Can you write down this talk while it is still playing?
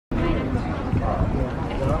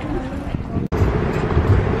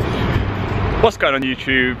What's going on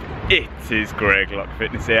YouTube? It is Greg Lock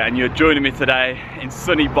Fitness here and you're joining me today in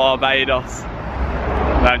sunny Barbados. No,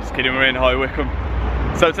 I'm just kidding, we're in High Wycombe.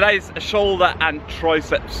 So today's a shoulder and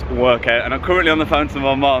triceps workout and I'm currently on the phone to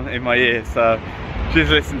my mum in my ear, so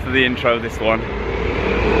she's listened to the intro of this one.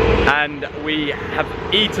 And we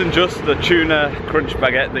have eaten just the tuna crunch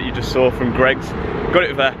baguette that you just saw from Greg's. Got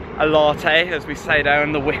it with a latte, as we say down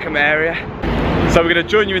in the Wycombe area. So we're going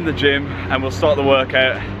to join you in the gym and we'll start the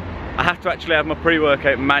workout. I have to actually have my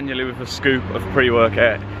pre-workout manually with a scoop of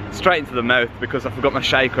pre-workout straight into the mouth because I forgot my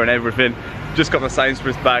shaker and everything. Just got my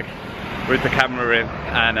Sainsbury's bag with the camera in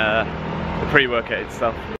and the pre-workout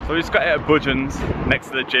itself. So we just got out of Budgeon's next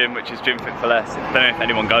to the gym, which is Gym Fit for Less. I don't know if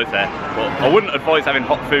anyone goes there, but I wouldn't advise having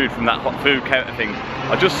hot food from that hot food counter thing.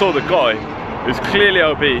 I just saw the guy who's clearly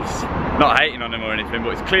obese, not hating on him or anything,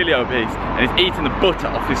 but he's clearly obese, and he's eating the butter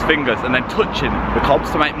off his fingers and then touching the cobs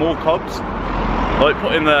to make more cobs. Like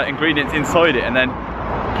putting the ingredients inside it and then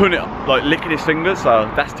putting it, like licking his fingers,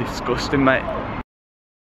 so that's disgusting, mate.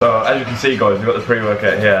 So as you can see guys, we've got the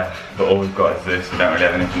pre-workout here, but all we've got is this. We don't really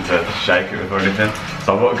have anything to shake it with or anything.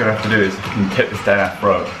 So what we're going to have to do is we can tip this down our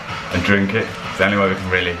throat and drink it. It's the only way we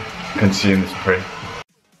can really consume this pre.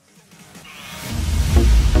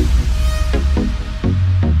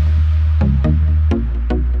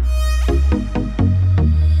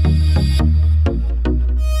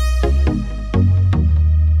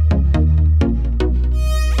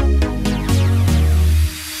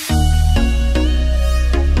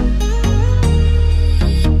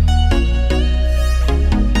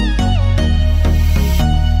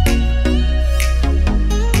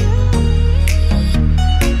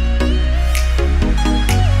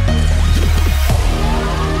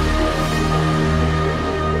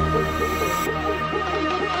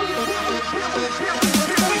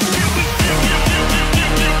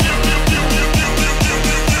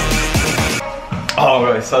 Oh,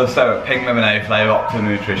 right, so pink lemonade flavour,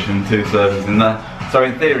 Optimal Nutrition, 2 servings in there. So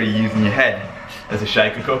in theory, you're using your head as a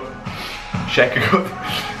shaker cup.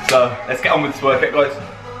 So let's get on with this workout,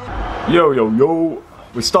 guys. Yo.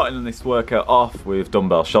 We're starting on this workout off with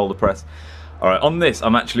dumbbell shoulder press. Alright, on this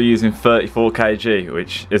I'm actually using 34 kg,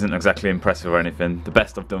 which isn't exactly impressive or anything. The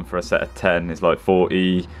best I've done for a set of 10 is like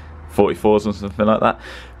 44s or something like that.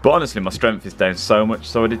 But honestly, my strength is down so much,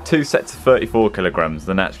 so I did 2 sets of 34 kilograms,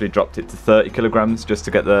 then actually dropped it to 30 kilograms just to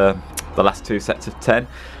get the last 2 sets of 10.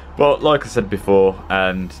 But like I said before,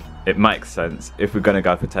 and it makes sense, if we're going to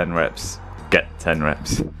go for 10 reps, get 10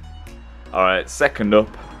 reps. Alright, second up,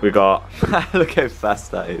 we got, look how fast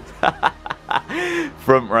that is,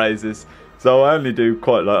 front raises. So I only do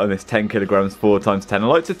quite light on this, 10 kilograms, 4 times 10. I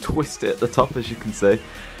like to twist it at the top, as you can see.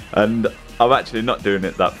 And I'm actually not doing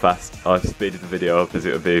it that fast. I've speeded the video up as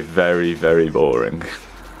it would be very, very boring.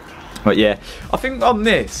 But yeah, I think on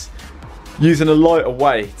this, using a lighter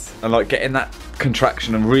weight and like getting that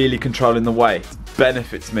contraction and really controlling the weight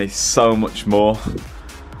benefits me so much more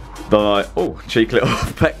than like, oh, cheeky little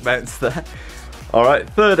pec bounce there. Alright,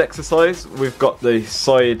 third exercise, we've got the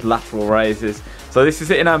side lateral raises. So this is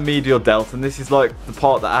it in our medial delt, and this is like the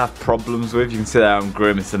part that I have problems with. You can see that I'm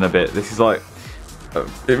grimacing a bit. This is like,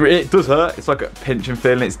 it does hurt. It's like a pinching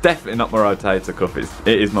feeling. It's definitely not my rotator cuff.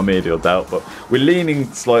 It is my medial delt, but we're leaning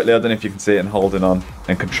slightly. I don't know if you can see it, and holding on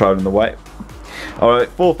and controlling the weight. Alright,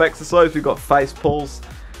 fourth exercise, we've got face pulls.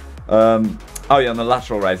 Oh yeah, on the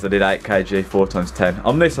lateral raise I did 8 kg, 4 times 10.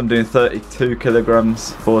 On this I'm doing 32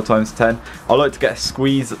 kilograms, 4 times 10. I like to get a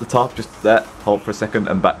squeeze at the top, just there, hold for a second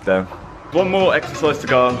and back down. One more exercise to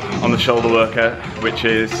go on the shoulder workout, which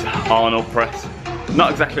is Arnold press. Not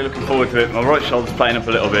exactly looking forward to it. My right shoulder's playing up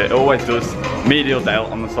a little bit. It always does. Medial delt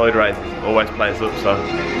on the side raise always plays up. So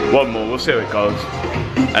one more, we'll see how it goes.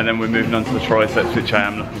 And then we're moving on to the triceps, which I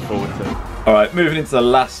am looking forward to. Alright, moving into the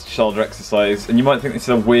last shoulder exercise, and you might think this is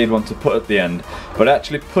a weird one to put at the end, but I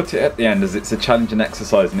actually put it at the end as it's a challenging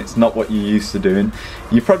exercise and it's not what you're used to doing.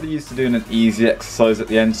 You're probably used to doing an easy exercise at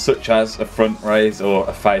the end, such as a front raise or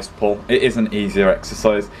a face pull. It is an easier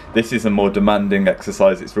exercise. This is a more demanding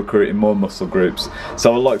exercise. It's recruiting more muscle groups.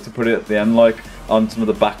 So I like to put it at the end, like on some of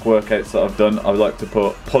the back workouts that I've done, I like to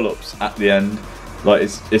put pull-ups at the end. Like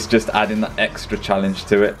it's just adding that extra challenge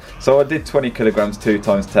to it. So I did 20 kilograms 2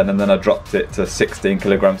 times 10 and then I dropped it to 16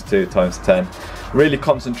 kilograms 2 times 10. Really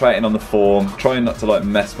concentrating on the form, trying not to like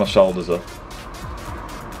mess my shoulders up.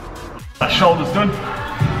 That shoulder's done.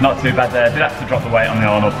 Not too bad there. I did have to drop the weight on the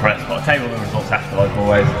Arnold press, but I'll tell you all the results after, like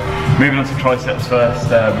always. Moving on to triceps first,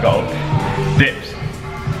 we've got dips,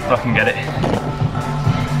 if I can get it.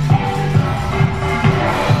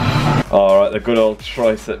 Alright, the good old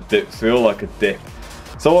tricep dips. We all like a dip.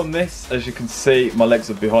 So on this, as you can see, my legs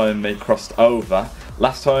are behind me, crossed over.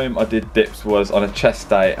 Last time I did dips was on a chest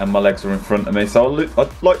day and my legs were in front of me, so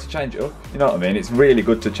I'd like to change it up, you know what I mean? It's really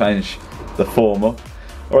good to change the form up.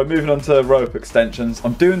 Alright, moving on to rope extensions.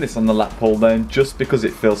 I'm doing this on the lat pull down just because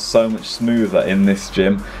it feels so much smoother in this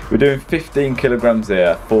gym. We're doing 15 kilograms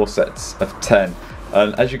here, 4 sets of 10.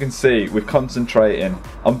 And as you can see, we're concentrating,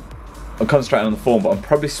 I'm concentrating on the form, but I'm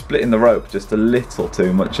probably splitting the rope just a little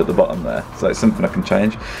too much at the bottom there. So it's something I can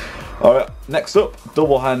change. Alright, next up,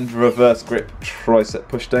 double hand reverse grip tricep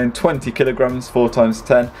push down, 20 kilograms, 4 times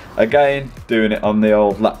 10. Again, doing it on the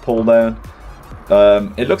old lat pull down.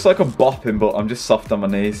 It looks like I'm bopping, but I'm just soft on my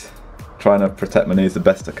knees, trying to protect my knees the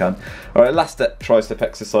best I can. Alright, last step tricep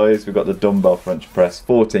exercise. We've got the dumbbell French press,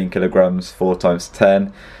 14 kilograms, 4 times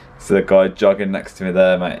 10. So the guy jogging next to me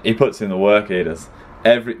there, mate, he puts in the work, he does.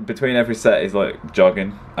 Between every set he's like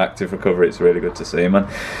jogging, active recovery. It's really good to see,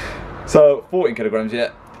 man. So 14 kilograms,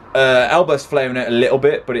 yeah. Elbows flaring out a little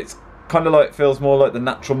bit, but it's kind of like, feels more like the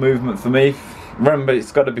natural movement for me. Remember,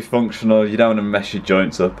 it's got to be functional. You don't want to mess your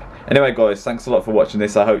joints up. Anyway guys, thanks a lot for watching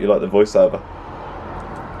this. I hope you like the voiceover.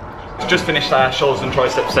 Just finished our shoulders and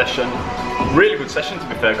triceps session. Really good session, to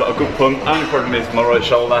be fair. Got a good pump. Only problem is my right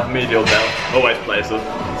shoulder, medial delt, always plays up.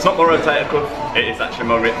 It's not my rotator cuff, it is actually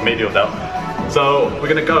my medial delt. So we're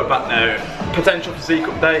going to go back now. Potential physique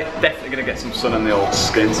update. Definitely going to get some sun on the old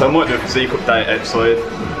skin. So I might do a physique update outside.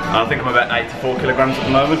 I think I'm about 84 kilograms at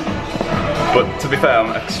the moment. But to be fair,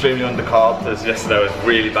 I'm extremely undercarbed, as yesterday was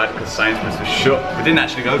really bad because Sainsbury's was shut. We didn't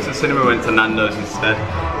actually go to the cinema, we went to Nando's instead.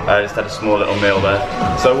 I just had a small little meal there.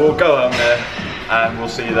 So we'll go home there and we'll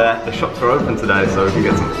see you there. The shops are open today, so we can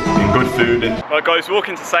get some good food in. Right guys,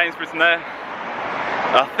 walking to Sainsbury's now.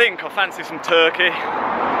 I think I fancy some turkey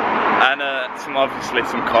and obviously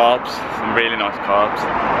some carbs, some really nice carbs.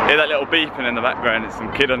 Hear that little beeping in the background, it's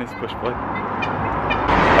some kid on his push bike.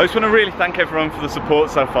 I just want to really thank everyone for the support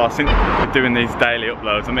so far since we're doing these daily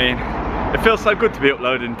uploads. I mean, it feels so good to be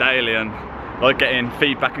uploading daily and like getting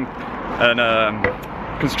feedback and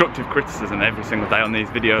constructive criticism every single day on these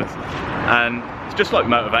videos. And it's just like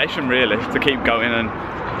motivation really to keep going and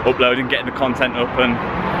uploading, getting the content up, and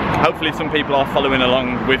hopefully some people are following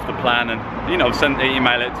along with the plan, and you know, send the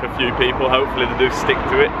email out to a few people. Hopefully they do stick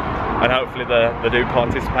to it, and hopefully they do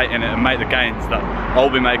participate in it and make the gains that I'll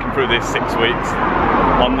be making through these 6 weeks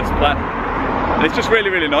on this plan. And it's just really,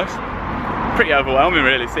 really nice. Pretty overwhelming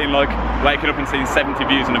really, seeing like waking up and seeing 70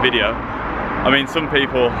 views on a video. I mean, some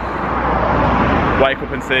people wake up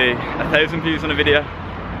and see 1,000 views on a video,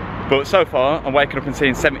 but so far I'm waking up and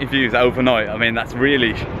seeing 70 views overnight. I mean, that's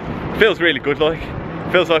really, feels really good. Like,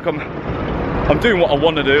 feels like I'm doing what I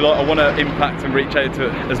want to do. Like, I want to impact and reach out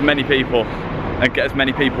to as many people and get as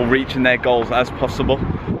many people reaching their goals as possible,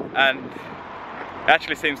 and it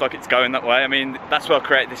actually seems like it's going that way. I mean, that's why I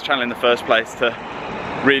created this channel in the first place, to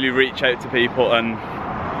really reach out to people and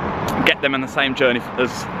get them on the same journey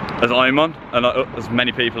as I'm on, and as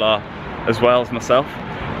many people are as well as myself.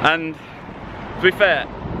 And to be fair,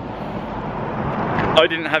 I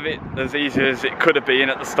didn't have it as easy as it could have been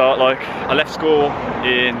at the start. Like, I left school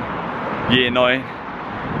in year 9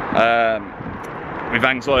 with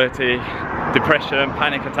anxiety, depression,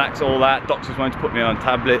 panic attacks, all that. Doctors wanted to put me on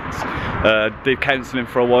tablets, did counselling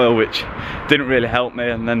for a while, which didn't really help me.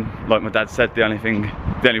 And then, like my dad said, the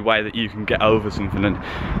only way that you can get over something and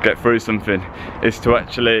get through something is to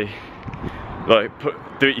actually like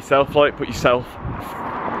do it yourself, like put yourself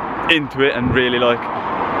into it and really like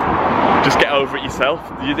just get over it yourself.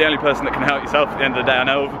 You're the only person that can help yourself at the end of the day. I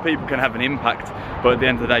know other people can have an impact, but at the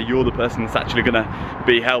end of the day, you're the person that's actually gonna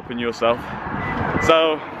be helping yourself.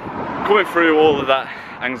 So going through all of that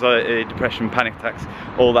anxiety, depression, panic attacks,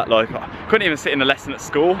 all that, like I couldn't even sit in a lesson at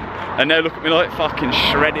school, and now look at me like fucking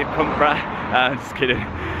shredded cunt brat. I'm just kidding.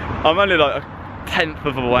 I'm only like 1/10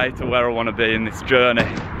 of the way to where I want to be in this journey.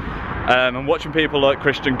 And watching people like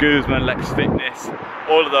Christian Guzman, Lex Fitness,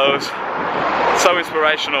 all of those, so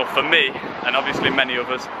inspirational for me and obviously many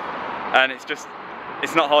others. And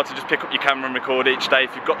it's not hard to just pick up your camera and record each day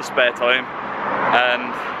if you've got the spare time,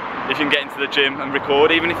 and if you can get into the gym and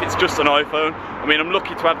record, even if it's just an iPhone. I mean, I'm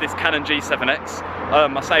lucky to have this Canon G7X.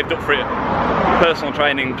 I saved up for it, personal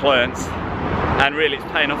training clients, and really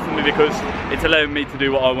it's paying off for me because it's allowing me to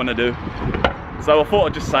do what I want to do. So I thought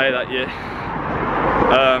I'd just say that, yeah.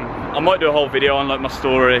 I might do a whole video on like my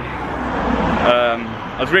story.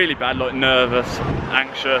 I was really bad, like nervous,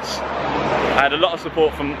 anxious. I had a lot of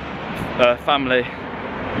support from family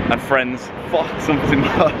and friends. Fuck, something's in my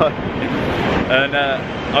eye. And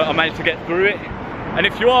I managed to get through it. And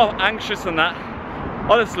if you are anxious and that,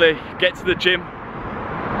 honestly, get to the gym,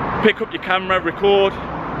 pick up your camera, record,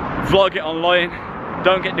 vlog it online.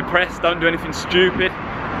 Don't get depressed, don't do anything stupid.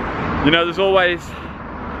 You know, there's always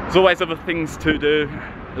There's always other things to do.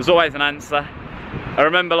 There's always an answer. I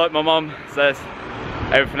remember, like my mom says,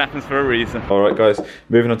 everything happens for a reason. Alright guys,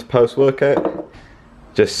 moving on to post-workout.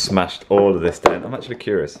 Just smashed all of this down. I'm actually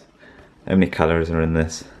curious, how many calories are in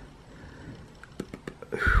this?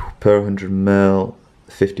 Per 100 ml,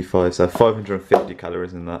 55, so 550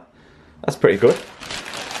 calories in that. That's pretty good.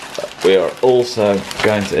 We are also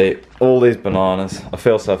going to eat all these bananas. I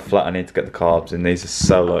feel so flat, I need to get the carbs in. These are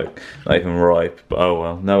so like, not even ripe, but oh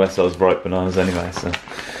well. Nowhere sells ripe bananas anyway, so.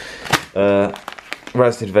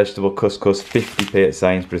 Roasted vegetable couscous, 50p at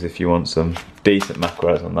Sainsbury's if you want some decent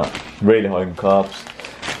macros on that. Really high in carbs.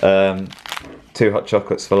 2 hot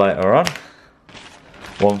chocolates for later on.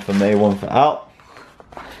 1 for me, 1 for Al.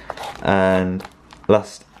 And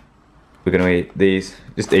last, we're going to eat these.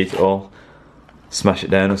 Just eat it all. Smash it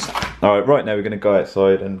down. Alright, right now we're going to go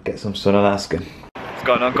outside and get some sun Alaskan. What's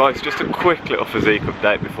going on guys? Just a quick little physique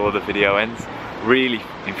update before the video ends. Really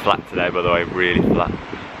flat today by the way, really flat.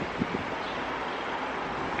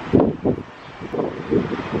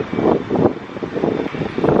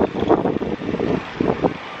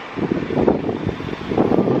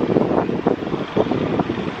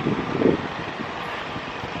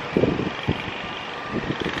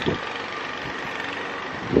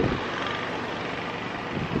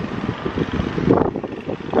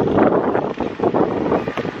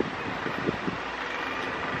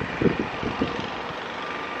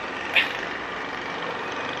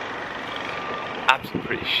 Absolutely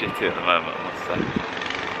pretty shitty at the moment, I must say.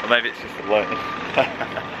 Or maybe it's just the lighting.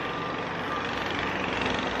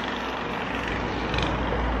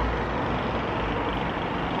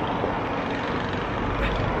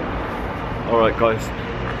 Alright guys,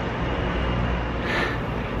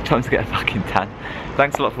 time to get a fucking tan.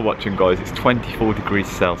 Thanks a lot for watching guys. It's 24 degrees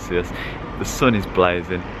Celsius, the sun is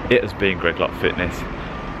blazing, it has been Greg Lock Fitness.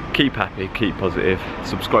 Keep happy, keep positive,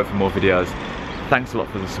 subscribe for more videos. Thanks a lot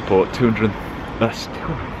for the support.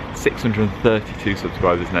 632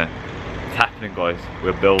 subscribers now. It's happening guys,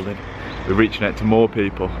 we're building, we're reaching out to more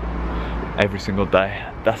people every single day.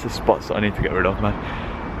 That's the spots that I need to get rid of, man.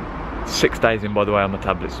 6 days in by the way on my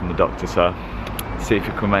tablets from the doctor, so see if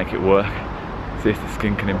you can make it work, see if the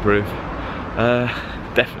skin can improve.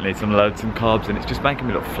 Definitely some loads and carbs, and it's just making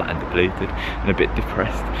me look flat and depleted and a bit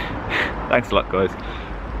depressed. Thanks a lot guys.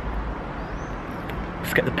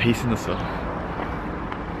 Let's get the peace in the sun.